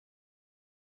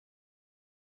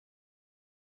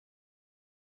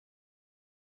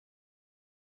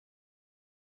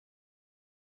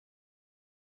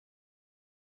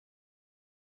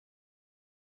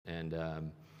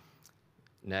And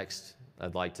next,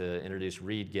 I'd like to introduce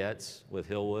Reid Goetz with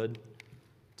Hillwood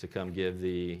to come give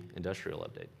the industrial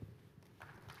update.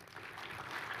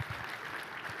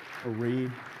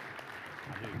 Reid.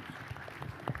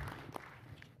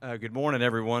 Good morning,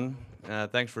 everyone.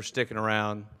 Thanks for sticking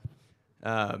around.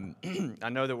 I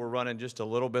know that we're running just a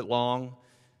little bit long,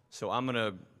 so I'm going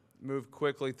to move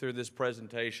quickly through this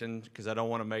presentation because I don't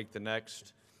want to make the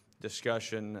next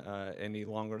discussion any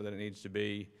longer than it needs to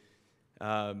be.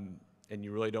 And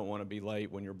you really don't want to be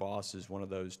late when your boss is one of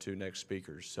those two next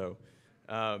speakers. So,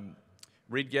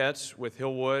 Reid Goetz with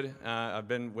Hillwood. I've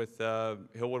been with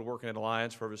Hillwood working at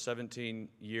Alliance for over 17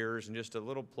 years, and just a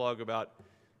little plug about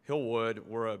Hillwood.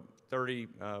 We're a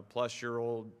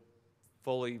 30-plus-year-old,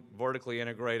 fully vertically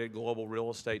integrated global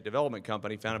real estate development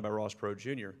company founded by Ross Perot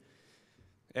Jr.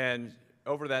 And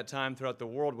over that time throughout the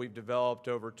world, we've developed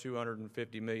over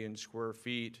 250 million square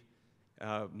feet,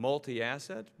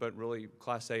 multi-asset, but really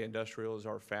Class A industrial is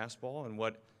our fastball. And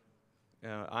what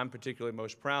I'm particularly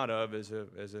most proud of as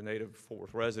a native Fort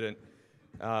Worth resident,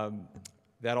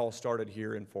 that all started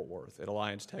here in Fort Worth at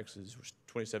Alliance, Texas.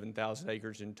 27,000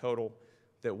 acres in total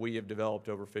that we have developed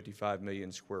over 55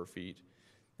 million square feet.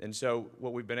 And so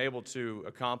what we've been able to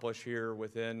accomplish here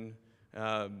within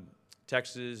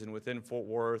Texas and within Fort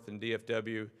Worth and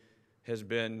DFW has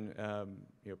been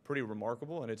pretty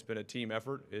remarkable, and it's been a team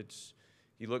effort.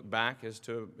 You look back as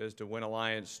to when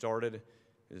Alliance started,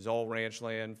 it was all ranch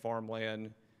land,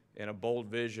 farmland, and a bold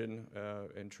vision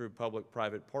and true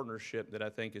public-private partnership that I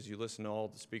think, as you listen to all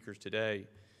the speakers today,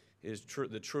 is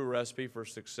the true recipe for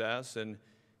success. And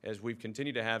as we've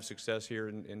continued to have success here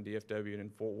in DFW and in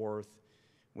Fort Worth,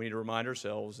 we need to remind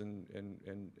ourselves and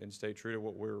stay true to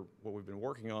what we've been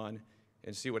working on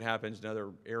and see what happens in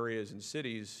other areas and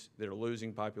cities that are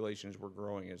losing populations we're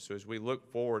growing in. So as we look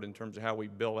forward in terms of how we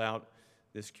build out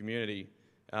this community,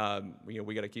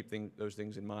 we got to keep those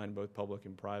things in mind, both public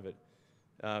and private.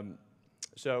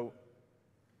 So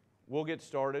we'll get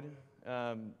started.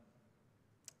 A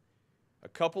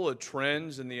couple of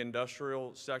trends in the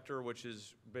industrial sector, which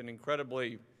has been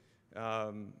incredibly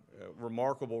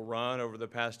remarkable run over the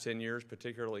past 10 years,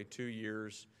 particularly 2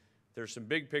 years. There's some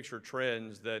big picture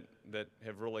trends that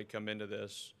have really come into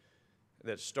this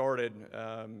that started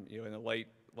in the late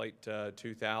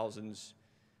 2000s.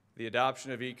 The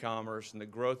adoption of e-commerce and the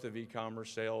growth of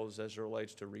e-commerce sales as it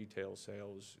relates to retail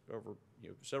sales over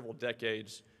several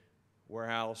decades.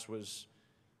 Warehouse was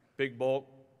big bulk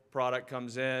product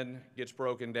comes in, gets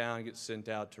broken down, gets sent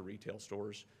out to retail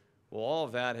stores. Well, all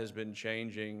of that has been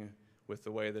changing with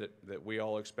the way that we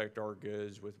all expect our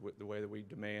goods, with the way that we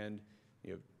demand,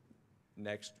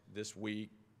 this week,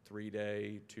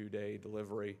 3-day, 2-day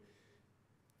delivery.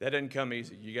 That doesn't come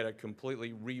easy. You got to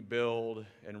completely rebuild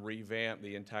and revamp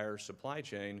the entire supply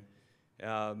chain,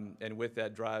 and with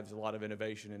that drives a lot of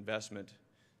innovation investment.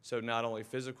 So not only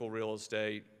physical real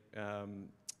estate,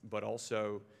 but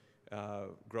also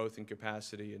growth in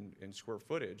capacity and square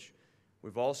footage.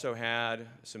 We've also had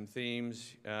some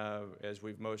themes as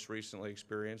we've most recently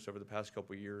experienced over the past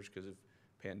couple of years because of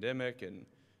pandemic and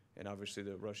obviously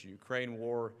the Russia-Ukraine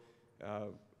war.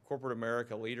 Corporate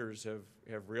America leaders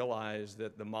have realized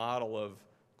that the model of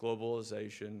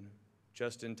globalization,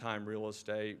 just-in-time real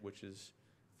estate, which is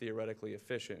theoretically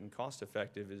efficient and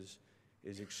cost-effective,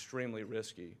 is extremely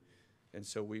risky. And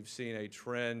so we've seen a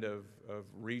trend of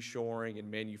reshoring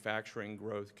and manufacturing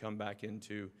growth come back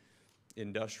into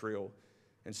industrial.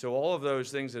 And so all of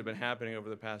those things that have been happening over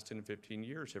the past 10 to 15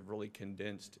 years have really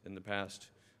condensed in the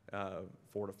past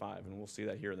 4 to 5, and we'll see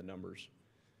that here in the numbers.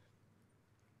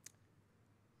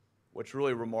 What's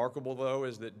really remarkable, though,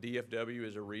 is that DFW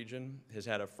as a region has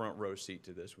had a front row seat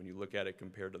to this when you look at it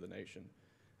compared to the nation.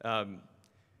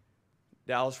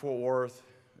 Dallas-Fort Worth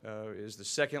is the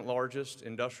second largest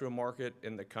industrial market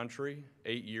in the country.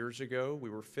 8 years ago, we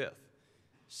were 5th.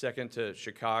 Second to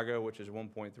Chicago, which is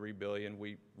 1.3 billion.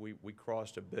 We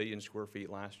crossed 1 billion square feet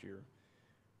last year.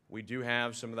 We do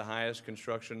have some of the highest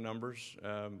construction numbers.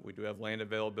 We do have land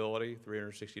availability,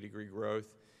 360-degree growth,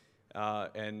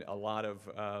 and a lot of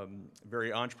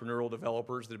very entrepreneurial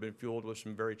developers that have been fueled with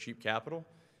some very cheap capital.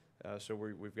 So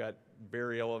we've got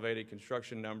very elevated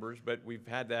construction numbers, but we've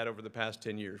had that over the past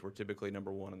 10 years. We're typically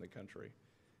number 1 in the country.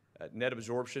 Net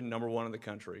absorption, number 1 in the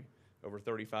country, over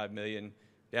 35 million,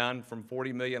 down from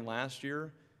 40 million last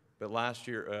year, but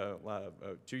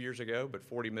 2 years ago, but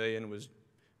 40 million was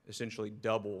essentially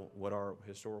double what our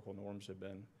historical norms have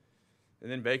been. And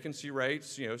then vacancy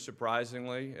rates,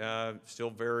 surprisingly,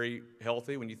 still very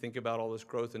healthy when you think about all this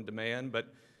growth in demand, but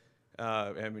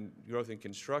growth in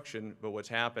construction. But what's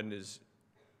happened is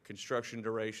construction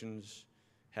durations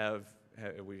have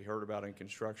we heard about in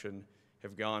construction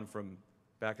have gone from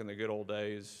back in the good old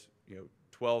days,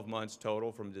 12 months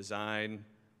total from design,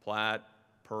 plat,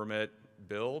 permit,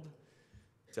 build,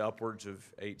 to upwards of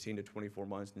 18 to 24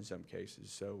 months in some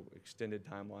cases. So extended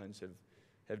timelines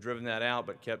have driven that out,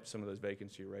 but kept some of those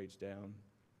vacancy rates down.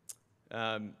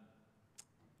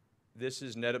 This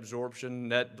is net absorption,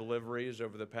 net deliveries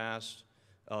over the past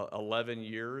 11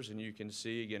 years, and you can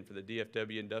see, again, for the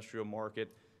DFW industrial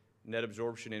market, net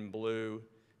absorption in blue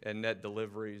and net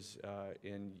deliveries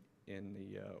in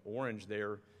the orange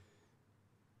there.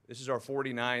 This is our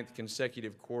 49th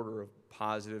consecutive quarter of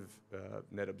positive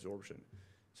net absorption.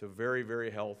 So very,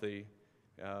 very healthy.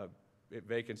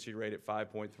 Vacancy rate at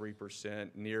 5.3%,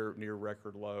 near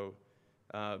record low.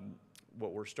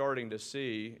 What we're starting to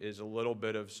see is a little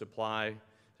bit of supply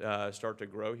start to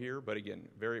grow here, but again,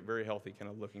 very, very healthy, kind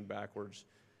of looking backwards.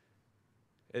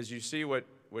 As you see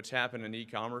what's happened in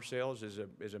e-commerce sales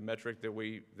is a metric that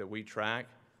we track.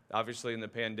 Obviously in the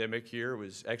pandemic here, it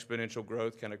was exponential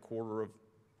growth, kind of quarter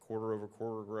over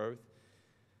quarter growth.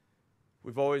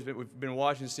 We've been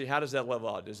watching to see how does that level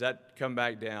out? Does that come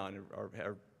back down?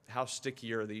 Or how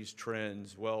sticky are these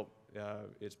trends? Well,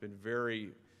 it's been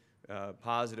very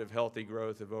positive, healthy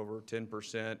growth of over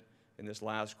 10% in this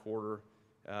last quarter.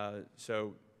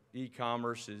 So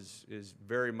e-commerce is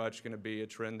very much going to be a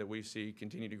trend that we see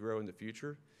continue to grow in the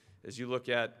future. As you look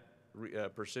at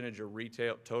percentage of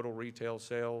total retail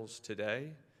sales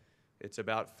today, it's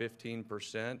about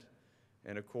 15%.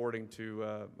 And according to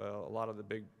a lot of the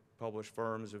big published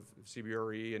firms of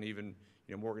CBRE and even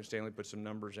Morgan Stanley put some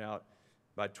numbers out,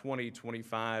 by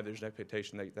 2025 there's an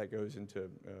expectation that goes into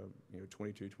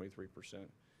 22, 23%.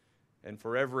 And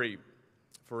for every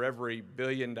 $1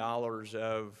 billion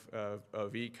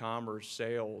of e-commerce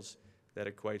sales, that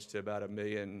equates to about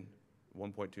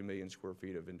 1.2 million square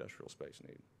feet of industrial space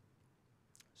need.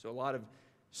 So a lot of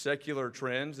secular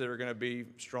trends that are going to be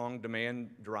strong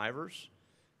demand drivers.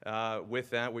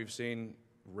 With that, we've seen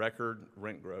record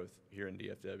rent growth here in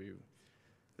DFW.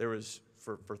 There was,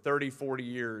 for 30, 40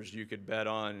 years, you could bet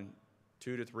on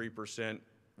 2 to 3%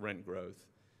 rent growth.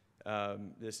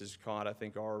 This has caught, I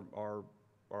think,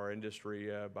 our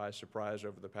industry by surprise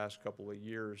over the past couple of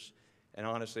years. And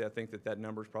honestly, I think that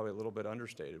number is probably a little bit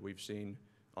understated. We've seen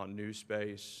on new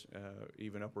space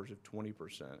even upwards of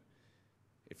 20%.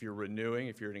 If you're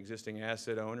an existing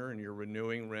asset owner and you're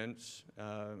renewing rents,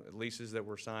 leases that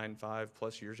were signed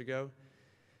 5+ years ago,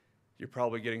 you're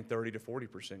probably getting 30 to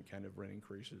 40% kind of rent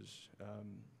increases.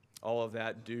 All of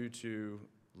that due to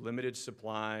limited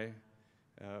supply,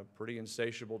 pretty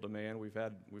insatiable demand. We've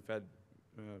had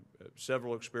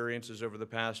several experiences over the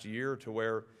past year to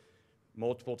where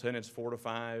multiple tenants, 4 to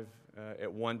 5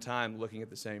 at one time, looking at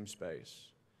the same space.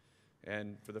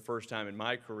 And for the first time in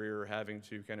my career, having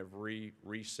to kind of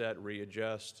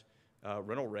readjust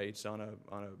rental rates on a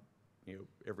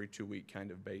every 2-week kind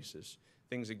of basis.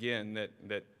 Things again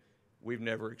that we've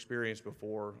never experienced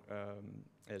before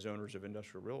as owners of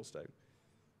industrial real estate.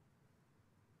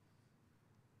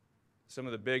 Some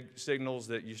of the big signals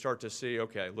that you start to see,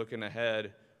 okay, looking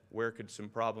ahead, where could some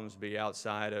problems be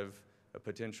outside of a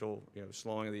potential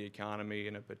slowing of the economy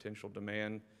and a potential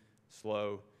demand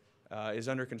slow, is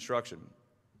under construction.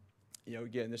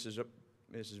 Again, this is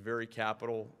very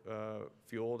capital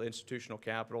fueled. Institutional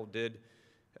capital did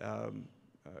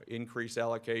increase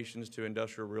allocations to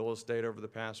industrial real estate over the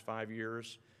past 5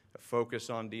 years, a focus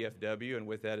on DFW, and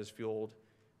with that has fueled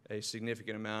a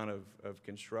significant amount of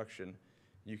construction.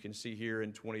 You can see here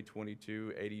in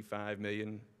 2022, 85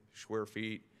 million square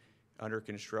feet under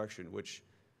construction, which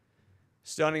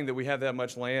stunning that we have that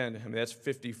much land. I mean, that's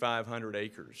 5,500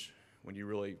 acres when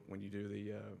you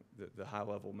do the high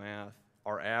level math.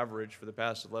 Our average for the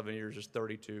past 11 years is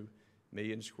 32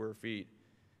 million square feet.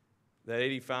 That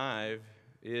 85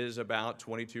 is about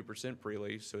 22%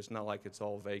 pre-lease, so it's not like it's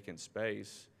all vacant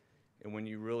space. And when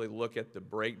you really look at the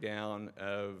breakdown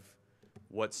of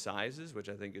what sizes, which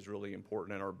I think is really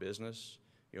important in our business,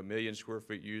 a million square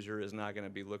foot user is not going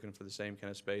to be looking for the same kind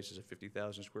of space as a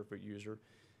 50,000 square foot user.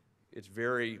 It's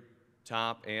very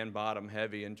top and bottom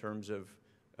heavy in terms of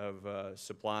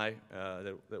supply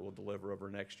that will deliver over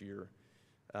next year.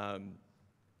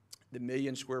 The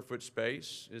million square foot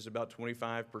space is about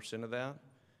 25% of that.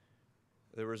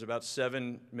 There was about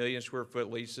 7 million square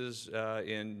foot leases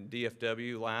in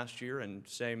DFW last year, and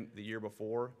same the year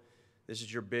before. This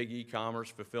is your big e-commerce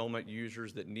fulfillment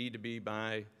users that need to be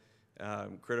by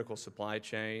critical supply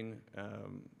chain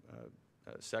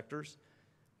sectors.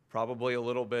 Probably a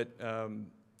little bit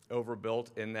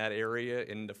overbuilt in that area,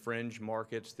 in the fringe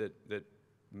markets that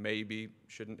maybe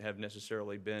shouldn't have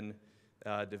necessarily been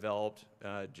developed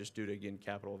just due to, again,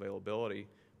 capital availability,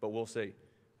 but we'll see.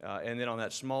 And then on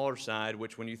that smaller side,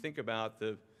 which when you think about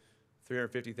the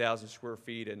 350,000 square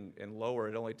feet and lower,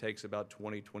 it only takes about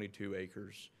 22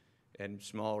 acres and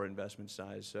smaller investment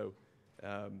size. So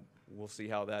we'll see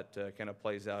how that kind of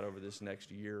plays out over this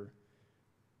next year.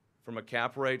 From a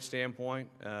cap rate standpoint,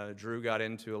 Drew got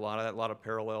into a lot of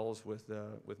parallels with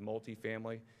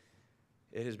multifamily.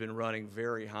 It has been running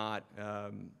very hot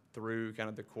through kind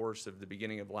of the course of the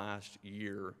beginning of last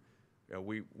year.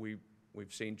 We've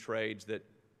seen trades that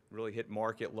really hit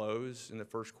market lows in the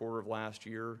first quarter of last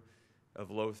year of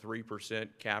low 3%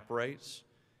 cap rates.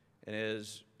 And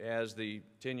as the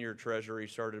 10-year Treasury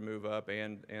started to move up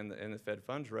and the Fed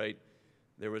funds rate,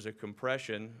 there was a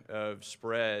compression of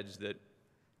spreads that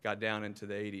got down into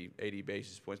the 80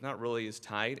 basis points. Not really as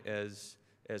tight as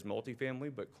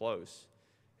multifamily, but close.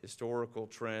 Historical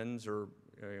trends are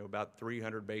about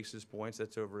 300 basis points.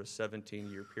 That's over a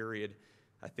 17-year period.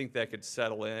 I think that could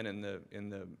settle in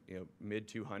the mid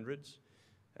 200s.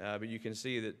 But you can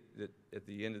see that at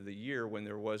the end of the year, when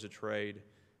there was a trade,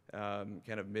 kind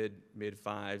of mid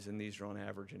fives, and these are on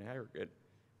average in aggregate,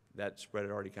 that spread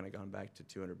had already kind of gone back to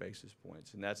 200 basis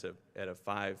points, and that's at a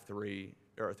 5.3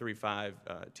 or a 3.5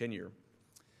 10-year.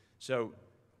 So,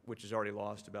 which has already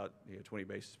lost about 20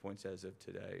 basis points as of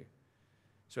today.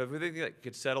 So if we think that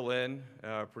could settle in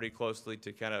pretty closely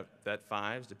to kind of that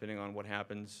fives, depending on what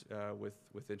happens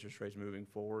with interest rates moving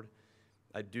forward.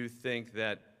 I do think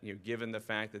that, given the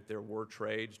fact that there were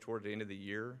trades toward the end of the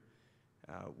year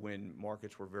when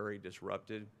markets were very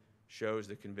disrupted, shows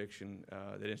the conviction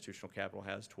that institutional capital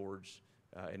has towards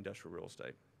industrial real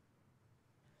estate.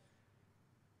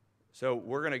 So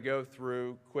we're going to go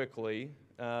through quickly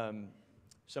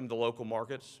some of the local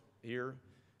markets here.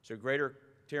 So Greater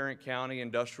Tarrant County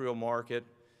industrial market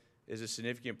is a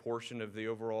significant portion of the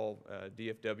overall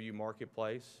DFW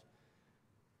marketplace.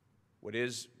 What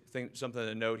is something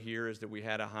to note here is that we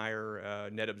had a higher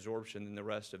net absorption than the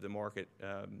rest of the market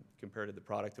compared to the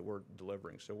product that we're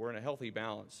delivering. So we're in a healthy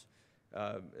balance,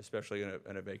 especially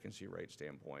in a vacancy rate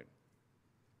standpoint.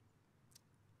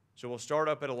 So we'll start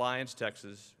up at Alliance,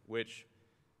 Texas, which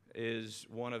is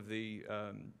one of the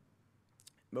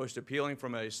most appealing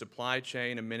from a supply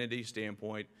chain amenity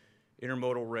standpoint: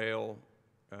 intermodal rail,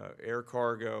 air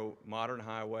cargo, modern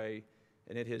highway,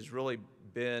 and it has really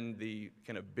been the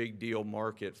kind of big deal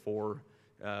market for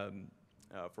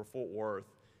Fort Worth.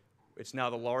 It's now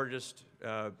the largest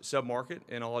submarket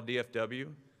in all of DFW,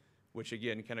 which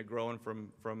again, kind of growing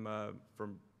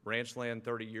from ranch land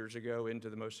 30 years ago into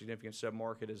the most significant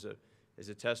submarket is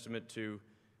a testament to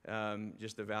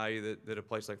just the value that a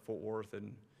place like Fort Worth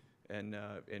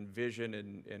and vision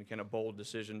and kind of bold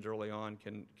decisions early on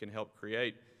can help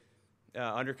create.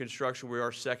 Under construction, we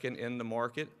are second in the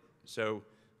market, so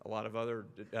a lot of other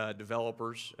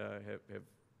developers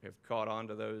have caught on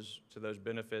to those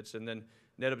benefits. And then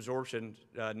net absorption,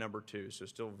 number 2, so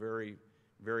still very,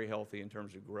 very healthy in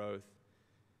terms of growth.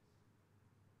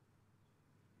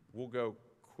 We'll go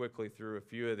quickly through a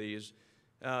few of these.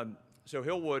 So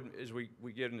Hillwood, as we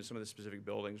get into some of the specific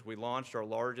buildings, we launched our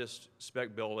largest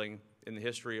spec building in the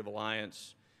history of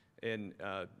Alliance in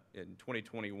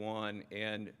 2021,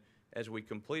 and as we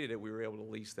completed it, we were able to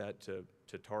lease that to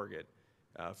Target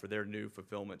for their new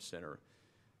fulfillment center.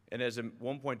 And as a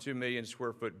 1.2 million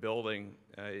square foot building,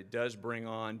 it does bring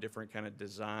on different kind of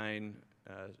design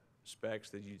specs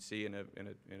that you'd see in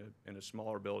a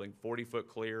smaller building. 40-foot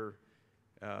clear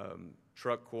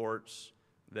truck courts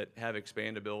that have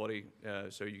expandability,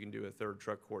 so you can do a third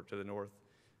truck court to the north.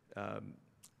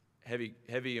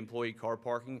 Heavy employee car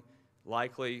parking,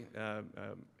 likely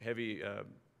heavy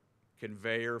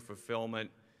conveyor fulfillment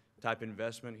type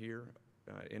investment here.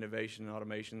 Innovation and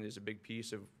automation is a big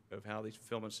piece of how these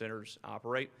fulfillment centers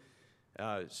operate.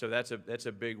 So that's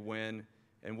a big win.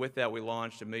 And with that, we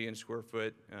launched a 1 million square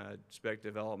foot spec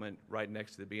development right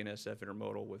next to the BNSF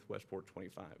Intermodal with Westport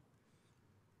 25.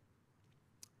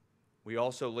 We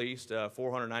also leased a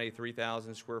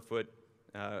 493,000 square foot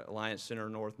Alliance Center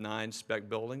North 9 spec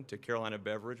building to Carolina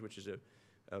Beverage, which is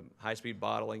a high-speed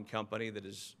bottling company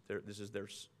this is their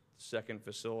second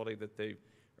facility that they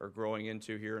are growing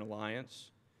into here in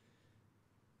Alliance.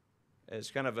 As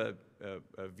kind of a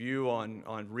view on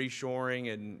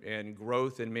reshoring and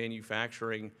growth in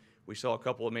manufacturing, we saw a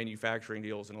couple of manufacturing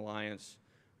deals in Alliance,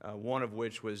 one of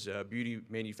which was Beauty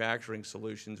Manufacturing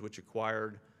Solutions, which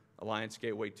acquired Alliance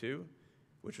Gateway 2,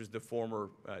 which was the former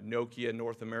Nokia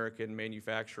North American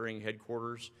manufacturing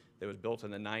headquarters that was built in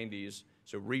the 90s.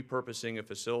 So repurposing a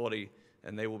facility,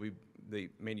 and they will be the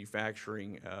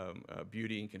manufacturing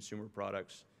beauty and consumer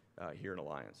products here in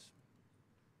Alliance.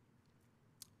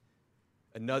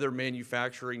 Another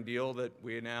manufacturing deal that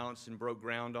we announced and broke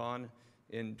ground on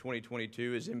in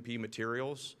 2022 is MP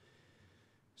Materials.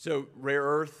 So rare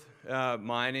earth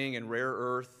mining and rare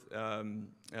earth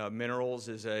minerals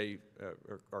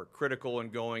are critical in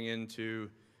going into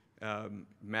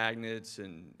magnets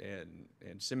and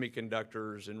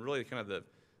semiconductors and really kind of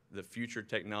the future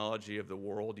technology of the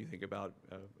world. You think about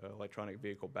electronic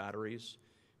vehicle batteries.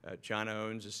 China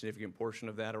owns a significant portion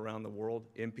of that around the world.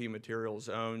 MP Materials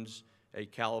owns a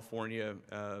California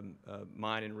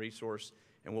mine and resource.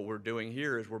 And what we're doing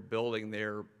here is we're building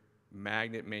their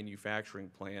magnet manufacturing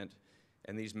plant,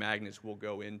 and these magnets will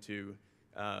go into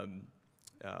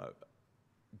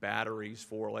batteries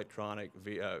for electric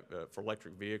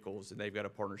vehicles, and they've got a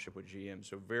partnership with GM.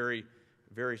 So very,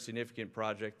 very significant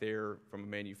project there from a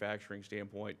manufacturing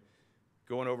standpoint.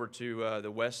 Going over to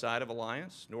the west side of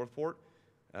Alliance, Northport,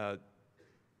 at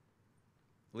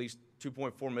least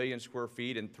 2.4 million square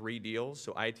feet in 3 deals.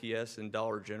 So ITS and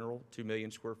Dollar General, 2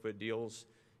 million square foot deals,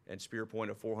 and Spear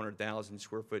Point, a 400,000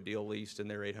 square foot deal leased in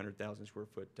their 800,000 square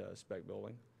foot spec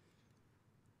building.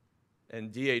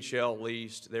 And DHL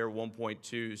leased their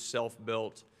 1.2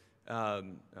 self-built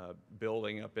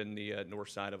building up in the north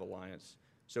side of Alliance.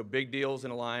 So big deals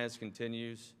in Alliance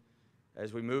continues.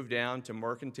 As we move down to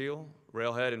Mercantile,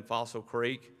 Railhead and Fossil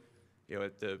Creek,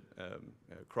 at the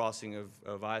crossing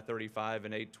of I-35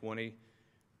 and 820,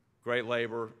 great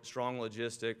labor, strong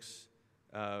logistics,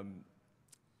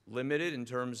 limited in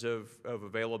terms of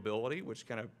availability, which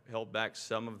kind of held back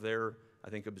some of their, I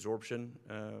think, absorption,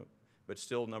 but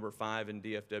still number 5 in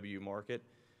DFW market.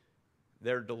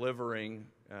 They're delivering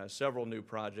several new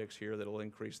projects here that will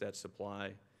increase that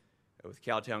supply, with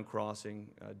Cowtown Crossing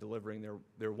delivering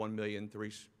their 1 million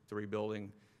three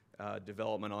building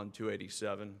development on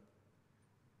 287.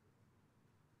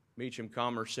 Meacham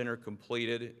Commerce Center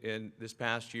completed in this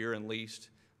past year and leased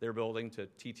their building to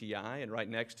TTI, and right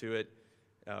next to it,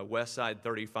 West Side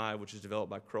 35, which is developed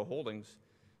by Crow Holdings,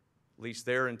 leased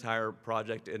their entire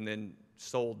project and then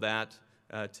sold that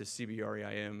to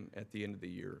CBREIM at the end of the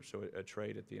year, so a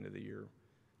trade at the end of the year.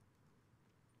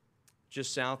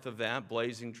 Just south of that,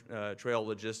 Blazing Trail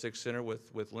Logistics Center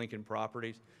with Lincoln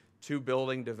Properties,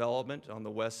 2-building development on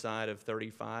the west side of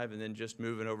 35, and then just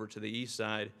moving over to the east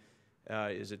side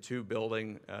is a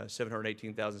 2-building,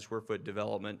 718,000 square foot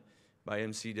development by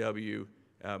MCW,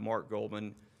 Mark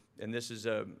Goldman. And this is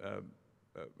a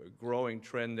growing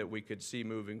trend that we could see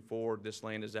moving forward. This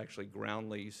land is actually ground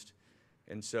leased.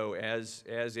 And so as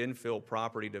infill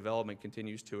property development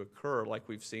continues to occur, like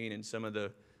we've seen in some of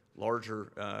the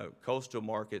larger coastal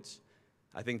markets,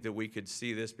 I think that we could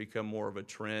see this become more of a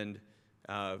trend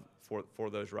for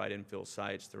those right infill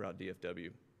sites throughout DFW.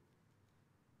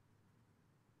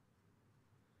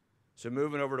 So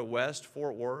moving over to West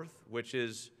Fort Worth, which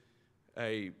is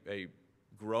a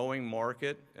growing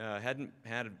market, hadn't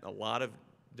had a lot of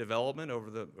development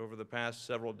over the past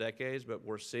several decades, but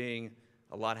we're seeing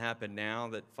a lot happen now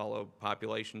that follow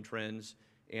population trends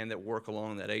and that work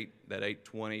along that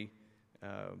 820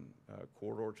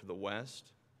 corridor to the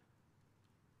west,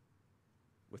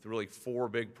 with really 4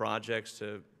 big projects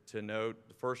to note.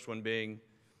 The first one being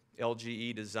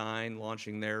LGE Design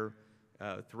launching their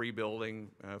 3-building,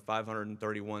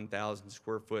 531,000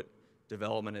 square foot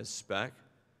development as spec,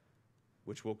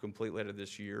 which will complete later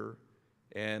this year.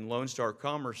 And Lone Star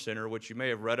Commerce Center, which you may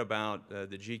have read about,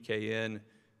 the GKN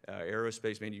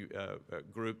aerospace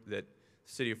group that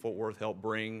the city of Fort Worth helped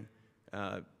bring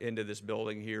into this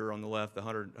building here on the left, the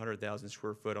 100,000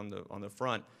 square foot on the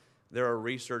front. They're a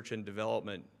research and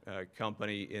development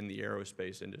company in the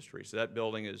aerospace industry. So that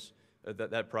building is,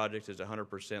 that project is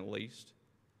 100% leased.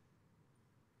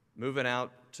 Moving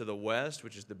out to the west,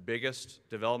 which is the biggest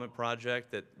development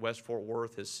project that West Fort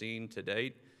Worth has seen to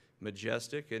date,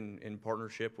 Majestic, in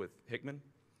partnership with Hickman,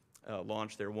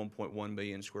 launched their 1.1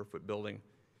 million square foot building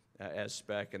as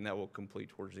spec, and that will complete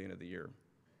towards the end of the year.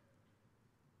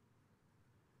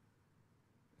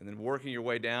 And then working your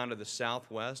way down to the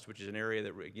southwest, which is an area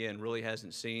that, again, really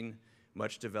hasn't seen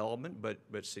much development,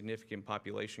 but significant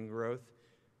population growth.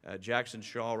 Jackson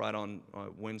Shaw, right on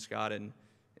Winscott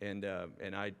and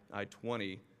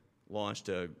I-20, launched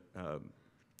a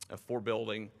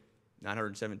 4-building,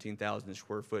 917,000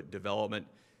 square foot development,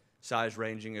 size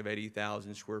ranging of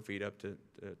 80,000 square feet up to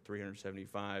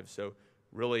 375. So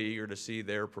really eager to see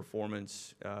their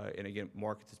performance, and again,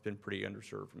 market that's been pretty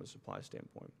underserved from a supply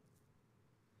standpoint.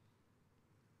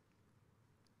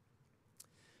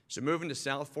 So moving to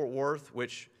South Fort Worth,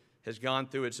 which has gone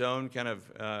through its own kind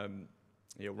of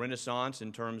renaissance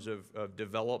in terms of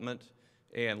development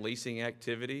and leasing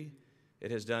activity. It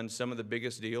has done some of the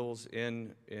biggest deals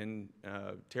in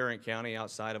Tarrant County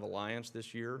outside of Alliance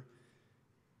this year.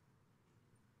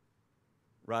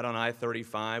 Right on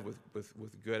I-35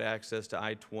 with good access to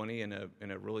I-20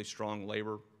 and a really strong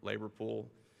labor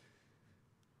pool.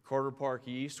 Carter Park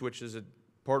East, which is a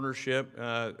partnership,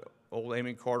 old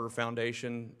Amy Carter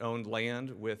Foundation owned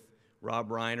land with Rob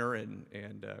Reiner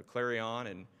and Clarion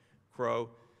and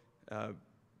Crow.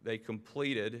 They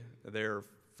completed their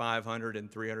 500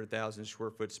 and 300,000 square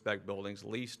foot spec buildings,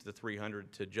 leased the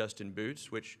 300 to Justin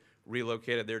Boots, which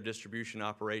relocated their distribution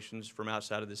operations from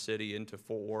outside of the city into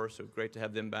Fort Worth, so great to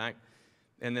have them back.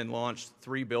 And then launched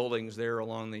 3 buildings there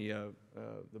along the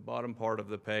bottom part of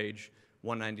the page, 2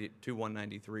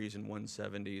 193s and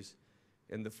 170s.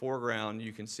 In the foreground,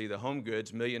 you can see the Home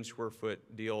Goods million square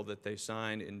foot deal that they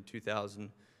signed in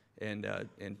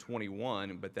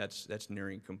 2021, but that's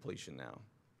nearing completion now.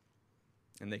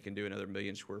 And they can do another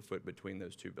million square foot between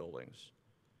those 2 buildings.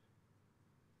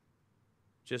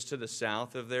 Just to the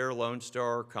south of there, Lone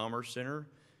Star Commerce Center,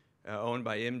 owned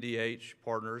by MDH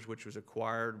Partners, which was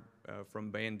acquired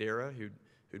from Bandera, who'd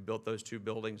built those 2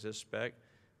 buildings as spec,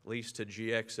 leased to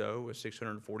GXO, a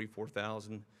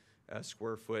 644,000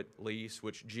 square foot lease,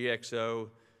 which GXO,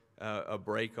 a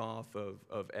break off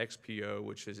of XPO,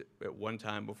 which is at one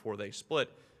time before they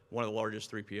split, one of the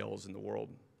largest 3PLs in the world.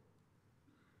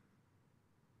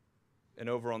 And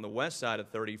over on the west side of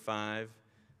 35,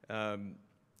 Van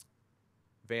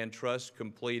Trust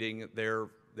completing their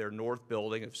north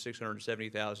building of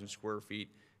 670,000 square feet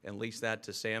and leased that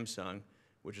to Samsung,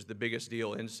 which is the biggest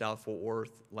deal in South Fort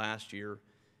Worth last year,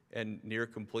 and near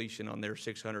completion on their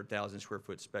 600,000 square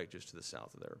foot spec just to the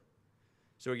south of there.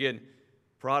 So again,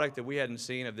 product that we hadn't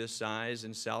seen of this size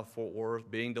in South Fort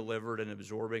Worth being delivered and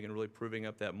absorbing and really proving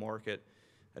up that market.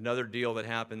 Another deal that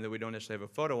happened that we don't necessarily have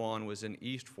a photo on was in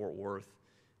East Fort Worth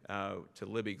to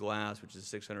Libby Glass, which is a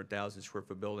 600,000 square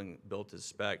foot building built as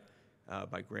spec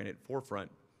by Granite Forefront,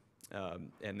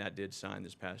 and that did sign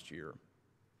this past year.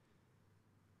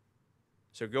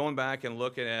 So going back and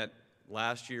looking at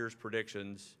last year's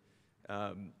predictions,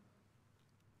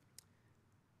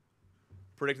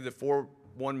 predicted the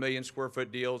 1 million square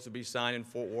foot deals to be signed in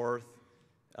Fort Worth.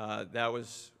 I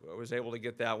was able to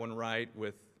get that one right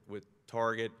with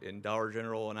Target and Dollar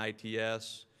General and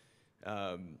ITS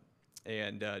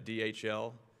and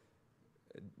DHL.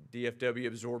 DFW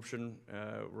absorption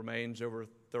remains over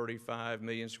 35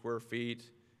 million square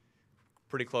feet.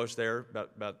 Pretty close there,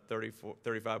 about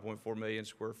 35.4 million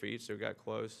square feet, so got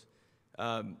close.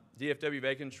 DFW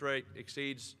vacancy rate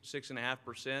exceeds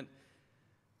 6.5%.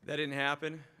 That didn't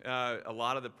happen. A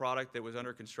lot of the product that was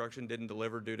under construction didn't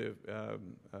deliver due to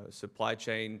supply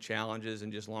chain challenges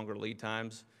and just longer lead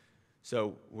times.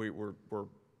 So we're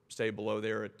stay below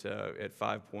there at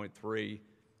 5.3.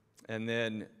 And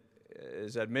then,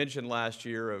 as I mentioned last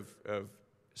year of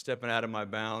stepping out of my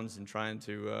bounds and trying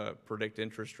to predict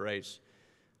interest rates,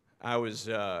 I was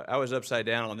upside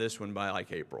down on this one by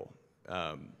like April.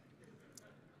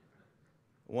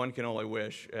 One can only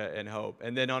wish and hope.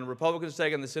 And then on Republicans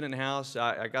taking the Senate and House,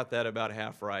 I got that about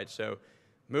half right. So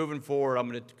moving forward, I'm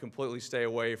going to completely stay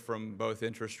away from both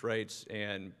interest rates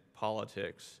and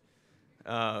politics.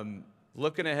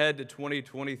 Looking ahead to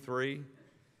 2023,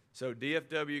 so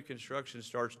DFW construction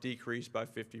starts decreased by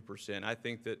 50%. I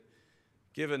think that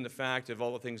given the fact of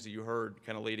all the things that you heard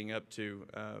kind of leading up to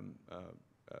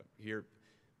here,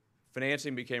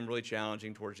 financing became really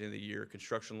challenging towards the end of the year.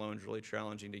 Construction loans really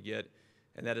challenging to get,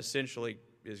 and that essentially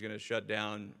is going to shut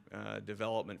down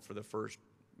development for the first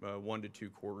 1 to 2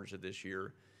 quarters of this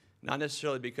year. Not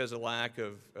necessarily because of lack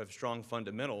of strong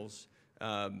fundamentals,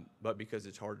 but because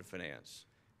it's hard to finance.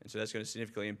 And so that's going to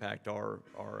significantly impact our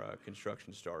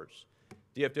construction starts.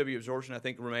 DFW absorption, I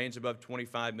think, remains above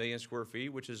 25 million square feet,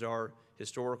 which is our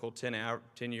historical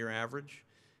 10-year average.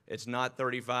 It's not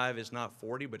 35, it's not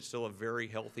 40, but it's still a very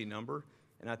healthy number.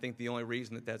 And I think the only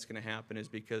reason that that's going to happen is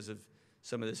because of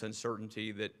some of this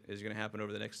uncertainty that is going to happen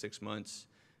over the next 6 months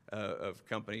of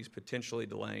companies potentially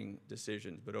delaying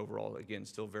decisions. But overall, again,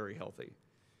 still very healthy.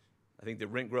 I think the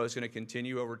rent growth is going to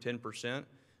continue over 10%,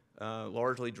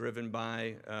 largely driven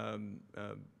by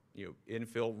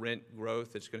infill rent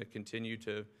growth that's going to continue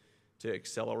to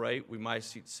accelerate. We might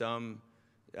see some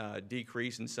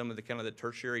decrease in some of the the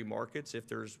tertiary markets if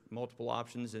there's multiple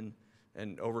options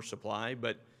and oversupply,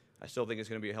 but I still think it's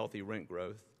going to be a healthy rent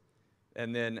growth.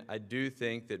 And then I do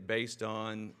think that based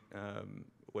on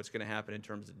what's going to happen in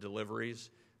terms of deliveries,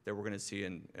 that we're going to see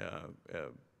an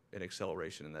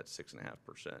acceleration in that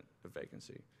 6.5% of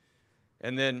vacancy.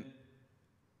 And then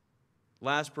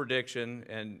last prediction,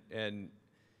 and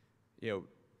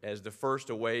as the first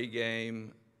away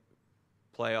game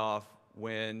playoff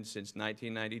win since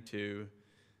 1992,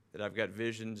 that I've got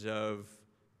visions of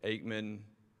Aikman,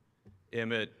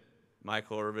 Emmett,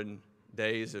 Michael Irvin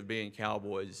days of being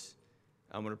Cowboys,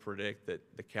 I'm going to predict that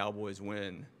the Cowboys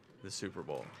win the Super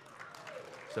Bowl.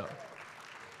 So,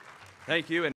 thank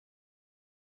you.